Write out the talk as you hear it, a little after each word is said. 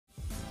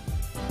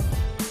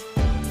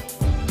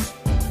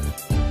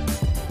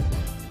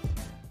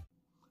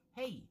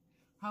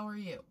How are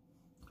you?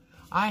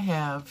 I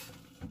have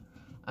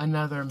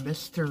another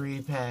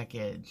mystery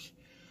package.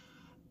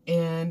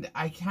 And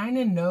I kind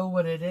of know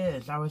what it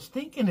is. I was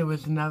thinking it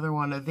was another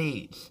one of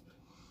these.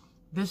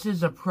 This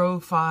is a Pro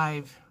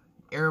 5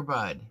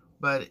 earbud,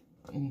 but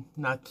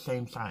not the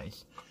same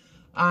size.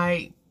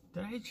 No,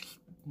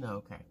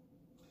 okay.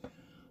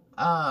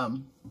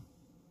 I'm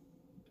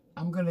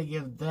going to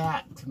give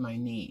that to my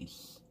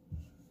niece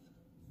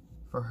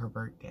for her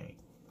birthday.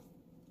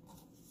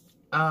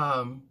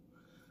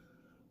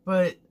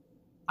 But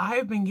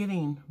I've been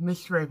getting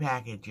mystery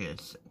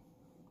packages,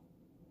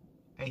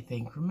 I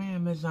think from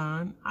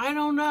Amazon. I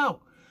don't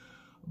know.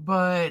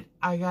 But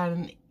I got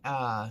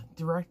a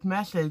direct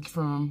message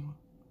from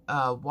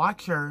a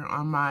watcher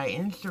on my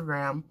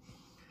Instagram.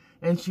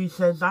 And she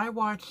says, I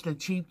watched a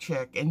Cheap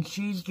Chick. And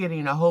she's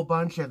getting a whole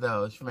bunch of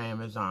those from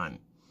Amazon.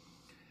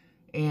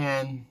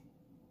 And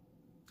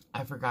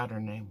I forgot her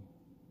name.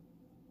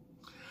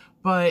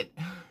 But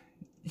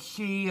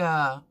she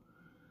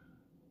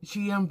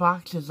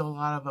unboxes a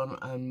lot of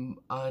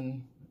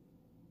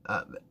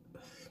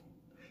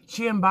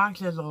she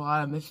unboxes a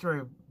lot of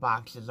mystery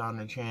boxes on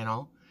the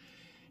channel,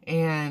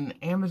 and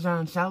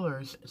Amazon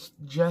sellers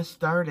just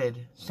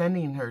started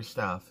sending her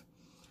stuff.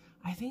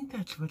 I think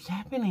that's what's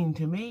happening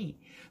to me,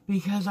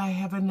 because I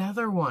have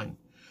another one,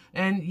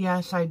 and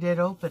yes, I did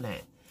open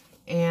it,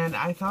 and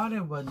I thought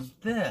it was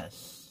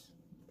this,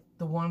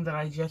 the one that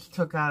I just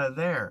took out of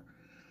there,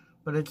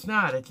 but it's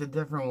not. It's a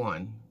different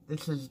one.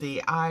 This is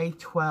the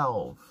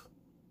I-12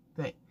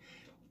 thing.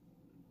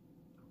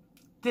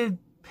 Did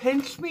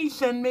Pinch Me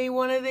send me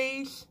one of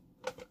these?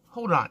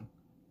 Hold on.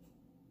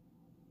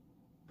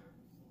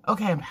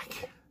 Okay, I'm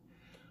back.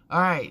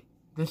 Alright,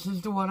 this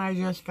is the one I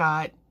just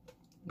got.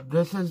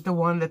 This is the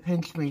one that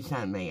Pinch Me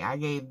sent me. I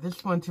gave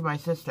this one to my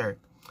sister.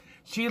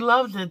 She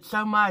loves it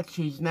so much,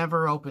 she's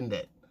never opened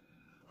it.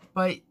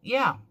 But,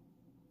 yeah.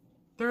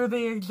 They're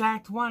the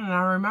exact one, and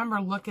I remember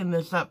looking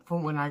this up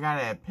from when I got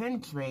it at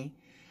Pinch Me.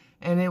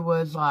 And it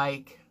was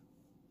like,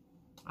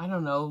 I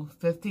don't know,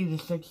 $50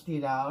 to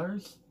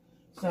 $60.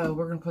 So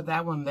we're going to put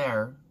that one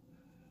there.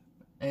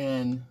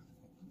 And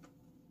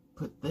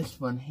put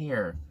this one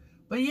here.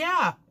 But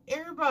yeah,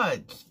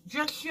 earbuds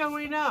just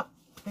showing up.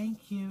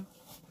 Thank you.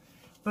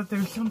 But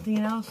there's something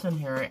else in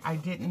here. I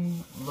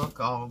didn't look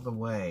all the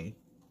way.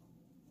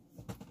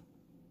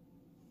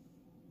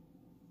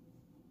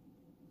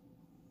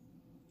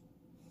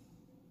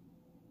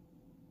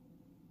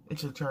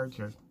 It's a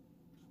charger.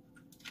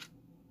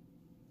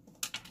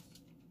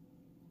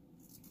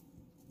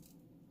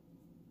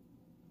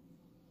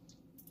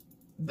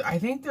 I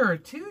think there are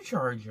two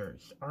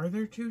chargers. Are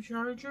there two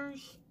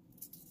chargers?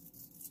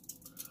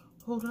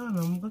 Hold on,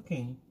 I'm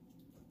looking.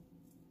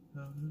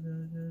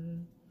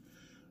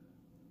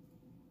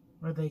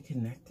 Are they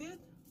connected?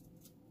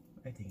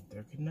 I think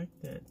they're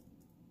connected.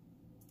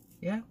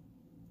 Yeah.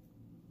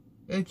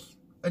 It's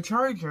a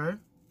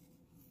charger.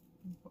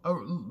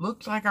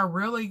 Looks like a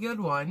really good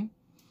one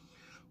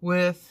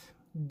with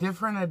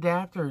different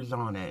adapters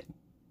on it.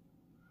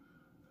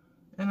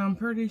 And I'm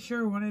pretty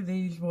sure one of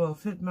these will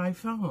fit my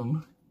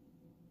phone.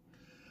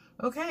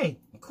 Okay,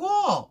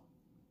 cool.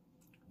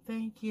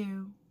 Thank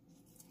you.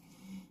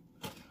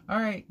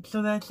 Alright,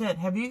 so that's it.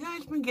 Have you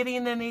guys been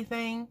getting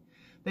anything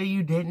that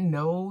you didn't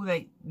know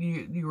that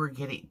you were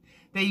getting?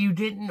 That you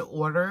didn't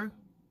order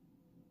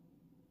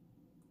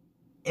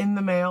in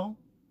the mail?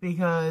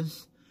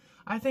 Because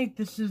I think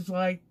this is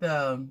like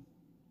the...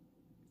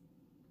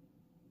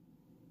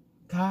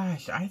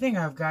 Gosh, I think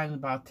I've gotten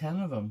about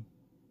 10 of them.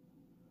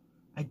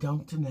 I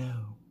don't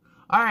know.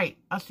 Alright,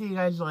 I'll see you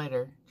guys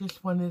later.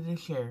 Just wanted to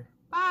share.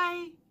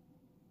 Bye!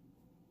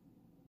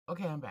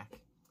 Okay, I'm back.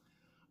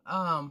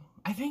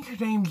 I think her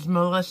name's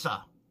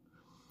Melissa.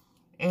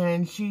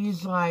 And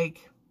she's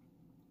like...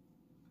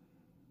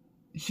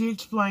 She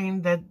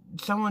explained that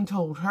someone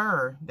told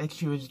her that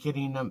she was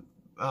getting them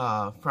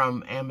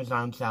from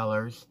Amazon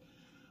sellers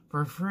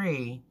for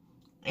free.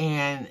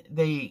 And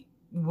they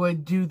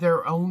would do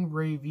their own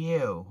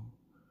review.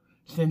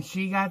 Since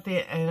she got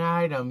an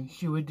item,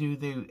 she would do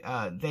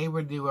they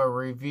would do a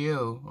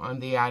review on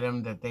the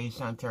item that they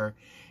sent her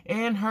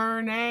in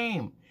her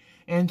name.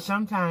 And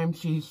sometimes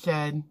she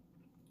said,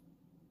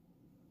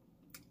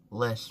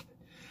 lisp.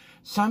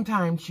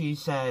 Sometimes she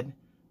said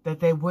that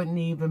they wouldn't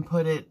even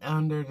put it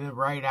under the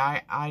right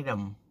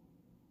item.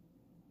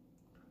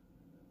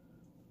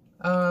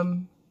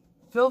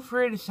 Feel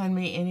free to send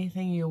me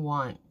anything you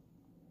want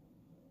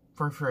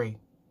for free,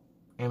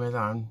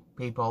 Amazon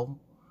people.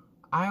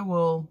 I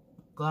will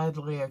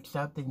gladly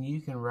accept, and you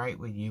can write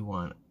what you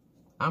want.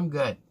 I'm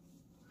good.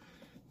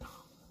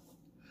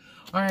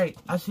 Alright,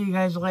 I'll see you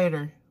guys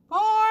later.